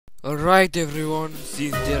Alright everyone,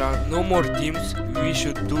 since there are no more teams, we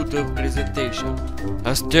should do the presentation.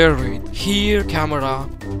 Asteroid, here camera.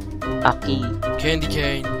 Aki. Candy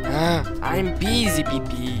cane. I'm busy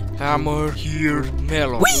PP. Hammer, here.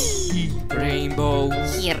 Melon. Whee! Rainbow.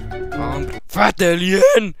 Here. Fat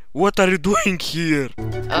alien! What are you doing here?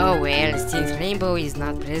 Oh well, since Rainbow is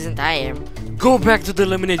not present, I am. Go back to the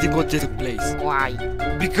eliminating contest place. Why?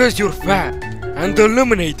 Because you're fat and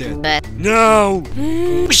eliminated. But No!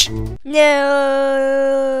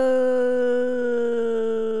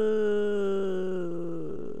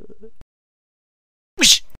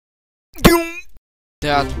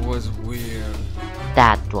 That was weird.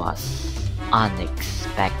 That was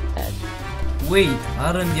unexpected. Wait,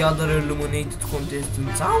 aren't the other eliminated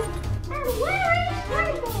contestants out?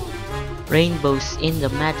 Rainbows in the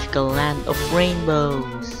magical land of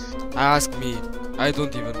rainbows. Ask me. I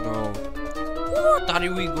don't even know. What are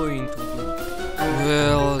we going to do?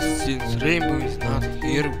 Well, since Rainbow is not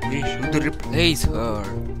here, we should replace her.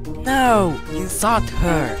 No, insult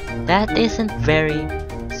her. That isn't very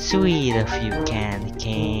sweet of you, Candy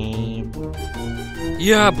Cane.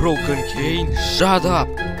 Yeah, Broken Cane, shut up!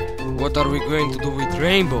 What are we going to do with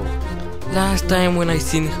Rainbow? Last time when I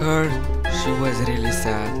seen her, she was really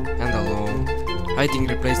sad and alone. I think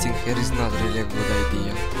replacing her is not really a good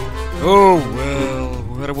idea. Oh well,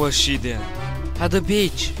 where was she then? At the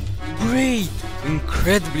beach. Great!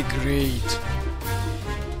 Incredibly great!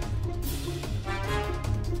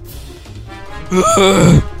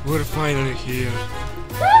 We're finally here.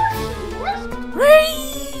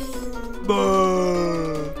 Rainbow!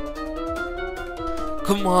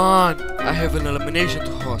 Come on! I have an elimination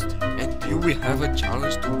to host, and you will have a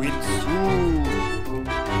challenge to win soon.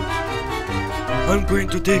 I'm going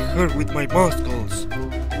to take her with my muscles.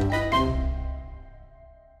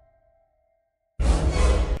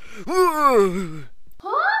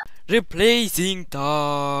 Replacing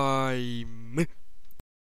time.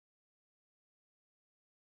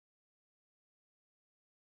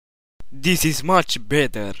 This is much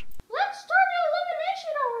better. Let's start the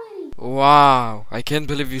elimination already! Wow, I can't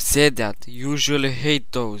believe you said that. Usually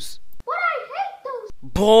hate those. But I hate those!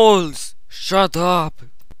 Balls! Shut up!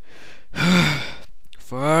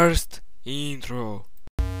 First, intro.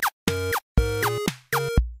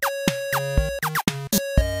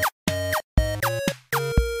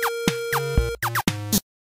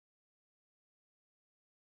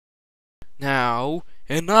 Now,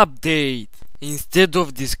 an update! Instead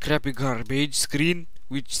of this crappy garbage screen,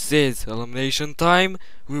 which says elimination time,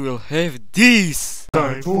 we will have this!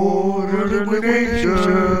 Time for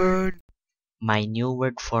elimination! My new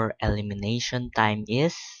word for elimination time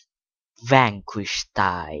is vanquish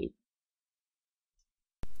tide.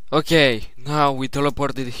 Okay, now we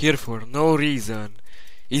teleported here for no reason.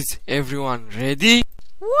 Is everyone ready?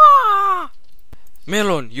 Wah!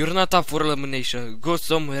 Melon, you're not up for elimination. Go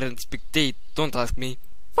somewhere and spectate. Don't ask me.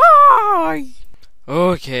 Why?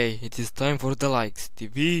 Okay, it is time for the likes.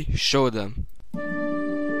 TV, show them.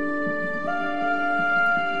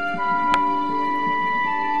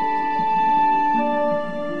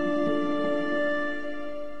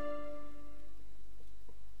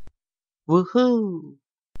 Woohoo!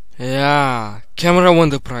 Yeah, camera won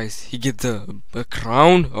the prize. He get a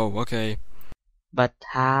crown? Oh, okay. But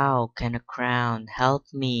how can a crown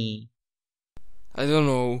help me? I don't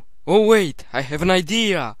know. Oh wait, I have an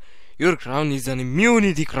idea. Your crown is an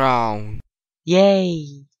immunity crown.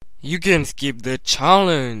 Yay! You can skip the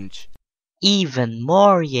challenge. Even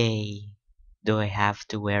more yay! Do I have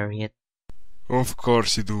to wear it? Of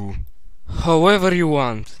course you do. However you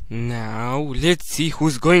want. Now, let's see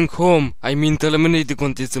who's going home. I mean to eliminate the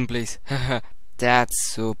contestant place. Haha, that's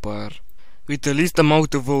super. With the least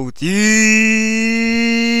amount of votes is...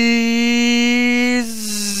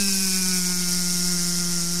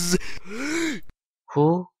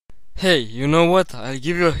 Who? Hey, you know what? I'll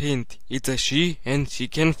give you a hint. It's a she and she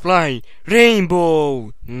can fly.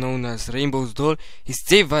 Rainbow, known as Rainbow's doll, is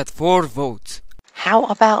safe at 4 votes. How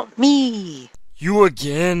about me? You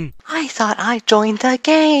again? I thought I joined the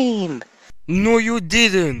game. No, you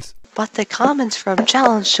didn't. But the comments from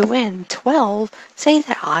Challenge to Win 12 say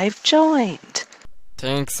that I've joined.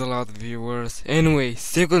 Thanks a lot, viewers. Anyway,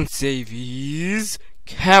 second save is...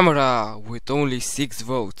 Camera, with only 6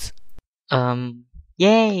 votes.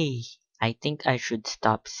 Yay! I think I should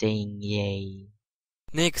stop saying yay.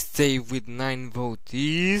 Next save with 9 votes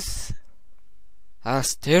is...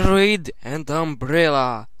 Asteroid and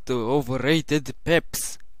Umbrella, the overrated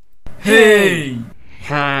peps. Hey!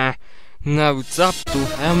 Ha! Now it's up to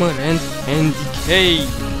Hammer and NickIt.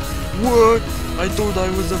 What? I thought I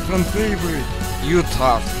was a fan favorite. You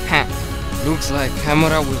thought, ha! Looks like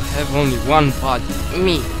camera will have only one body.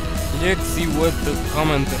 Me. Let's see what the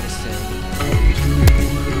commenters say.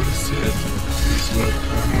 Said he's not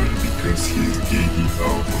common because he's getting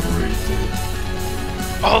overrated.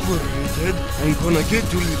 Overrated? I'm gonna get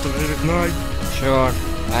you little red night. Sure,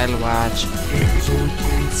 I'll watch. And so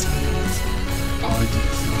don't see it. I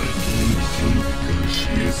dislike anything because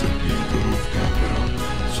she is a leader of camera.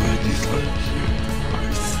 So I dislike him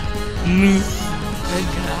twice. Me? A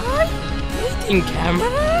guy? Hating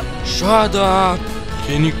camera? Shut up!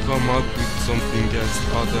 Can you come up with something else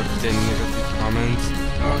other than negative comments?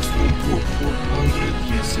 Last one for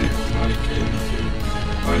 400 received like anything.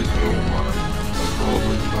 I don't know why. I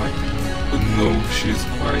always like her. But no, she's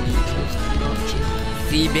quite interesting object.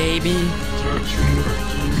 See, baby? Humor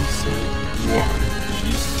Kimi said, 1.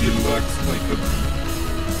 She still acts like a bee.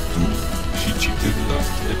 2. She cheated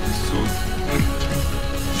last episode. And 3.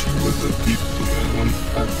 She was a bit too melon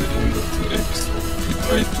at the end of the episode. She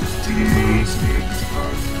tried to steal melons next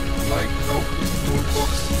time. Like how his no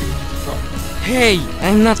boxing time. Hey,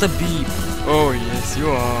 I'm not a beep. Oh yes, you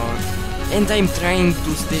are. And I'm trying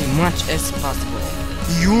to stay much as possible.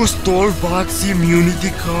 You stole Buck's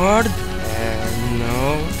immunity card?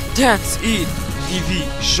 No. That's it! TV,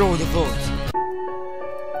 show the votes.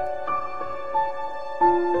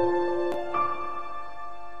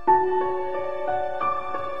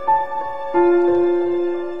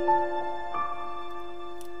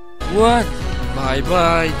 What?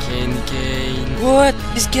 Bye-bye, Candy Cane. What?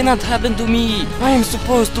 This cannot happen to me. I am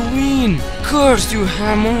supposed to win. Curse you,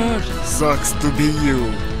 Hammer! Sucks to be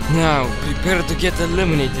you. Now, prepare to get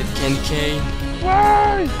eliminated, Candy Cane.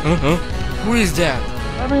 Why? Uh-huh. Who is that?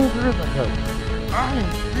 Let me introduce myself. I am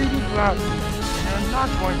 3D Glasses, and I'm not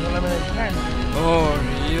going to eliminate Candy. Oh,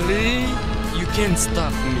 really? You can't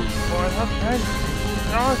stop me. For I love Candy.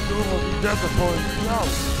 Our show will be just a boy's show.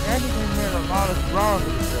 Candy can make a lot of drama to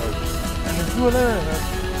the show. And if you eliminate her,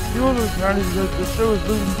 you will lose Candy because the show is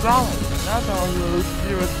losing drama. That's how you will lose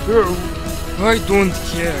Zero too. I don't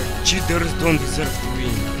care. Cheaters don't deserve to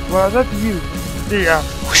win. Well, that's you. See ya.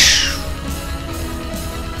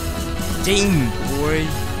 Damn, boy.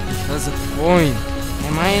 He has a point.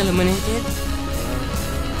 Am I eliminated?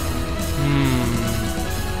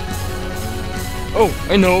 Oh,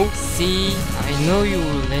 I know. See, I know you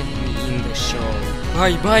will let me in the show.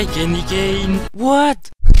 Bye-bye, Candy Cane.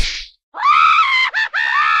 What?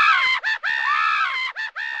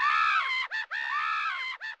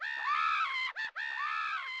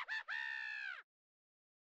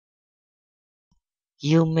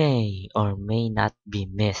 You may or may not be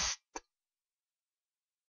missed.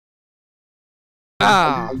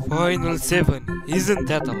 Ah, final 7. Isn't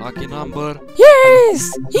that a lucky number?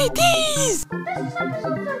 Yes, it is. This is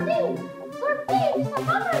episode 13. 13 is the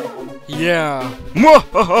number. Yeah.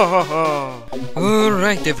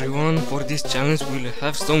 Alright everyone, for this challenge we'll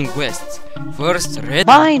have some quests. First, Red.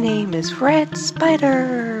 My name is Red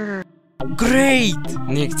Spider. Great!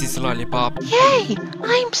 Next is Lollipop. Yay!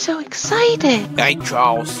 I'm so excited. Hey,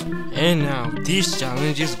 Charles. And now, this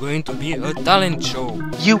challenge is going to be a talent show.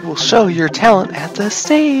 You will show your talent at the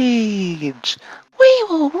stage. We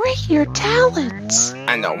will rate your talents.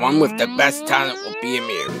 And the one with the best talent will be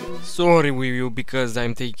immune. Sorry with you because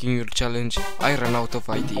I'm taking your challenge. I ran out of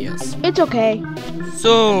ideas. It's okay.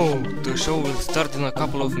 So, the show will start in a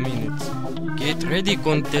couple of minutes. Get ready,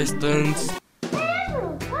 contestants.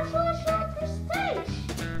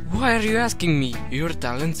 Why are you asking me? Your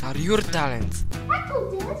talents are your talents.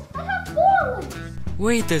 Echo dance, I have 4 legs.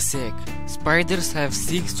 Wait a sec. Spiders have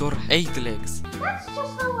 6 or 8 legs. That's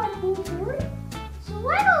just how I move forward. So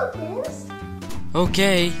I know this.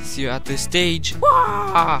 Okay, see you at the stage.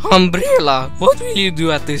 Wow! Umbrella, what will you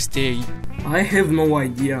do at the stage? I have no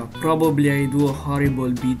idea. Probably I do a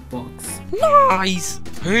horrible beatbox. Nice!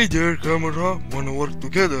 Hey there, camera. Wanna work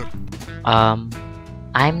together? I'm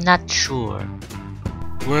not sure.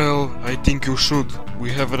 Well, I think you should.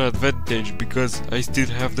 We have an advantage because I still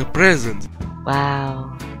have the present.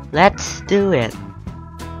 Wow, let's do it.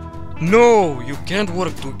 No, you can't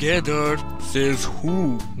work together. Says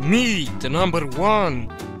who? Me, the number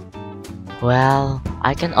 1. Well,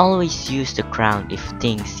 I can always use the crown if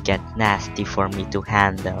things get nasty for me to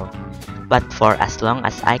handle. But for as long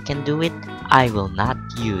as I can do it, I will not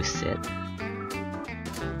use it.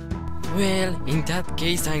 Well, in that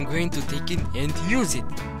case, I'm going to take it and use it.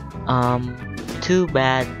 Too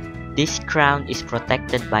bad. This crown is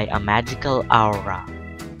protected by a magical aura.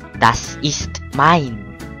 Das ist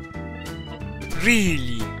mein.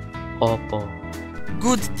 Really? Opo.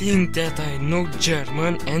 Good thing that I know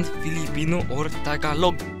German and Filipino or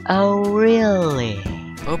Tagalog. Oh, really?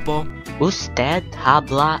 Opo. Usted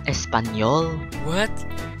habla español? What?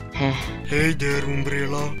 Hey there,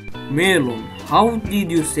 Umbrella. Melon, how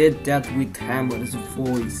did you say that with Hammer's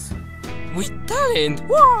voice? With talent!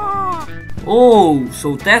 Wah! Oh,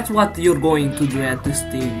 so that's what you're going to do at the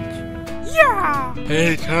stage. Yeah!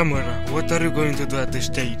 Hey, Camera, what are you going to do at the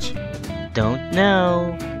stage? Don't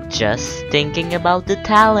know. Just thinking about the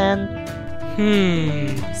talent.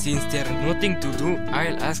 Since there's nothing to do,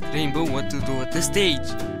 I'll ask Rainbow what to do at the stage.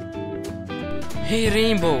 Hey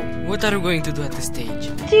Rainbow, what are you going to do at the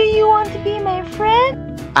stage? Do you want to be my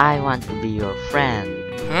friend? I want to be your friend.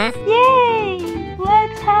 Huh? Yay!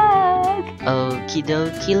 Let's hug! Okie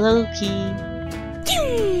dokie Loki.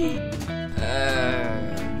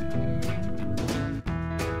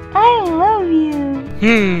 I love you!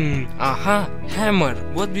 Hammer,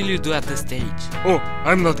 what will you do at the stage? Oh,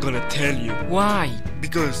 I'm not gonna tell you. Why?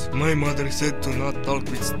 Because my mother said to not talk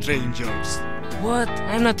with strangers. What?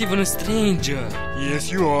 I'm not even a stranger. Yes,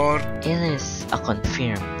 you are. It is a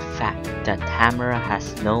confirmed fact that Hammer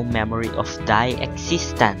has no memory of thy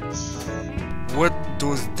existence. What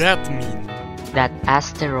does that mean? That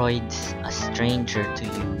asteroid's a stranger to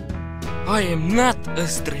you. I am not a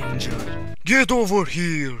stranger. Get over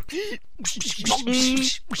here!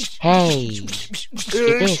 Hey,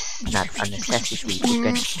 it is not a necessity to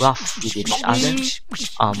get rough with each other.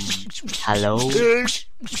 Hello?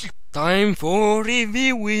 Time for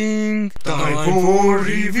reviewing. Time for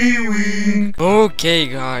reviewing. Okay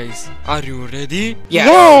guys, are you ready?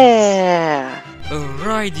 Yeah!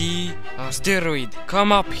 Alrighty, asteroid,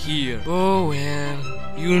 come up here. Oh well,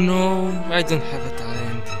 you know, I don't have a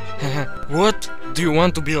talent. What? Do you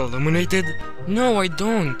want to be eliminated? No, I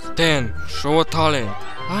don't. Then, show a talent.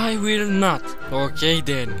 I will not. Okay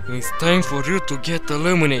then, it's time for you to get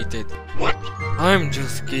eliminated. What? I'm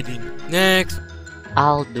just kidding. Next.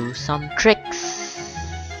 I'll do some tricks.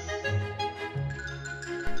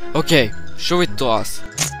 Okay, show it to us.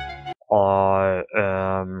 I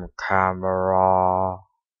am Camera.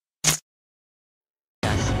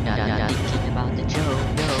 Just thinking about the joke.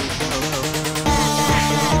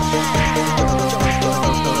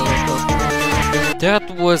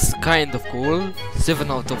 That was kind of cool.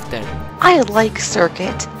 7 out of 10. I like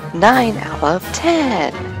Circuit. 9 out of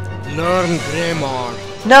 10. Learn grammar.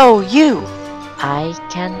 No, you. I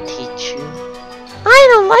can teach you. I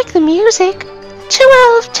don't like the music. 2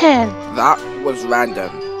 out of 10. That was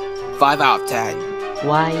random. 5 out of 10.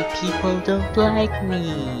 Why people don't like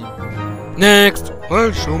me. Next.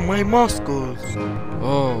 I'll show my muscles.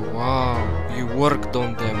 Oh wow, you worked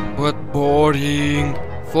on them, but boring.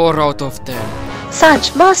 4 out of 10.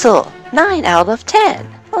 Such muscle. 9 out of 10.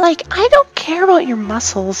 Like, I don't care about your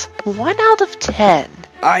muscles. 1 out of 10.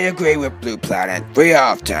 I agree with Blue Planet. 3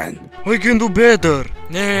 out of 10. I can do better.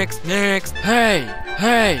 Next. Hey.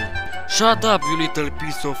 Shut up, you little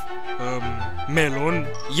piece of, Melon.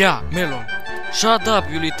 yeah, melon. Shut up,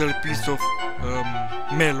 you little piece of,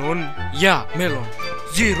 Melon. yeah, melon.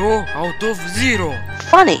 0 out of 0.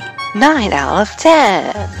 Funny. 9 out of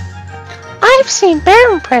 10. I've seen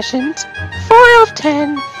bear impressions. 4 out of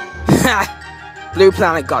 10. Blue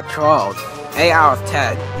Planet got trolled. 8 out of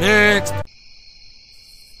 10. Next.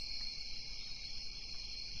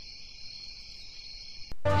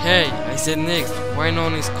 Hey, I said next. Why no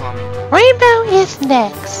one is coming? Rainbow is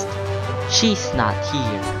next. She's not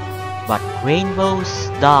here, but Rainbow's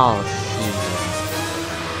doll's here.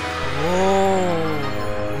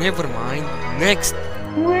 Oh, never mind. Next.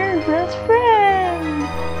 We're best friends!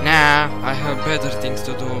 Nah, I have better things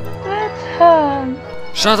to do. Let's hug!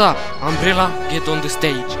 Shut up, Umbrella, get on the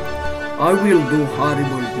stage. I will do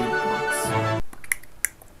horrible beatbox.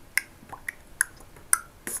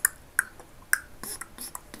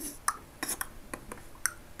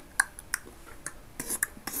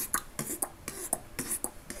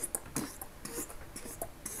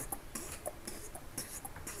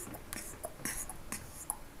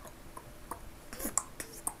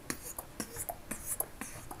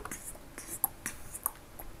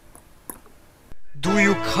 Do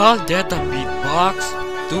you call that a beatbox?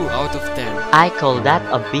 2 out of 10. I call that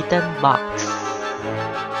a beaten box.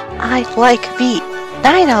 I like beat.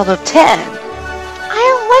 9 out of 10. I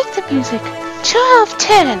don't like the music. 2 out of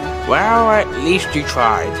 10. Well, at least you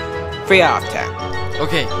tried. 3 out of 10.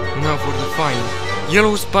 Okay, now for the final.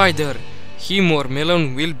 Yellow Spider. Him or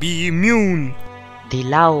Melon will be immune.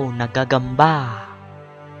 Dilaw na gagamba.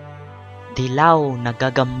 Dilaw na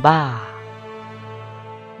gagamba.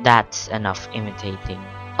 That's enough imitating.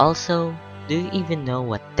 Also, do you even know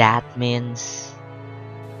what that means?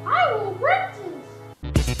 I will practice!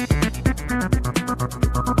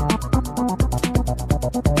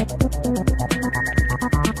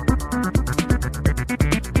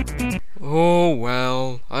 Oh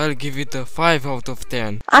well, I'll give it a 5 out of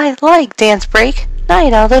 10. I like Dance Break.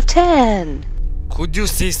 9 out of 10. Could you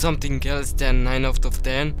say something else than 9 out of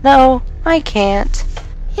 10? No, I can't.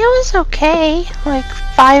 It was okay. Like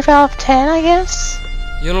 5 out of 10, I guess.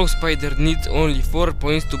 Yellow Spider needs only 4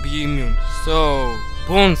 points to be immune. So,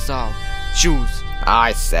 Bones out. Choose.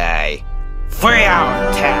 I say 3 out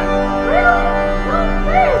of 10.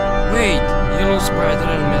 Wait, Yellow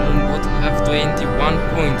Spider and Melon both have 21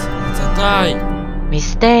 points. It's a tie.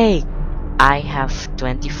 Mistake! I have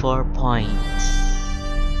 24 points.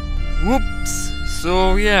 Whoops.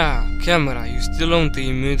 So yeah, Camera, you still own the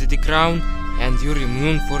immunity crown and you're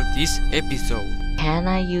immune for this episode. Can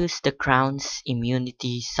I use the crown's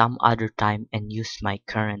immunity some other time and use my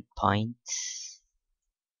current points?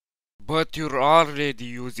 But you're already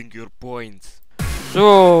using your points.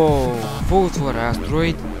 So, vote for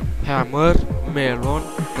Asteroid, Hammer, Melon,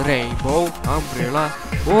 Rainbow, Umbrella,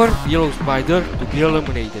 or Yellow Spider to be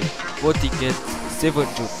eliminated. Voting gets 7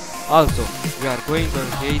 jokes. Also, we are going to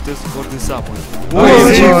hate us for the summer.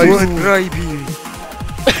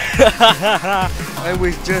 I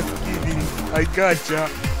was just kidding. I gotcha.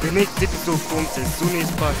 The next episode comes as soon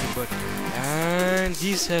as possible. And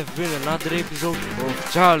this has been another episode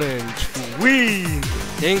of Challenge to Win.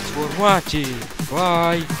 Thanks for watching.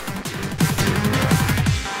 Bye.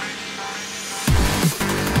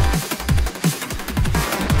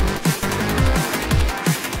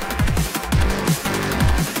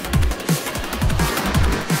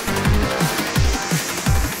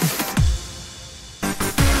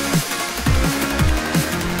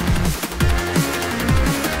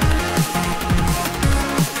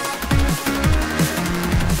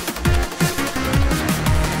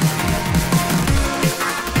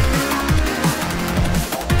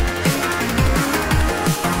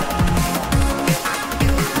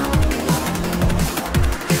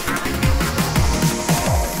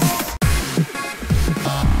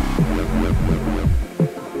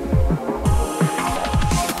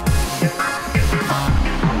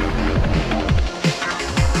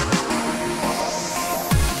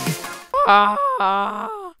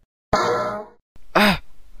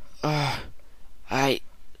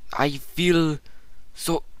 I feel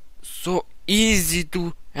so easy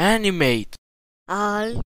to animate.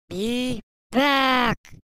 I'll be back.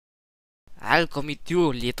 I'll come with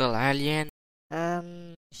you, little alien.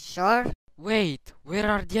 Sure. Wait, where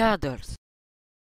are the others?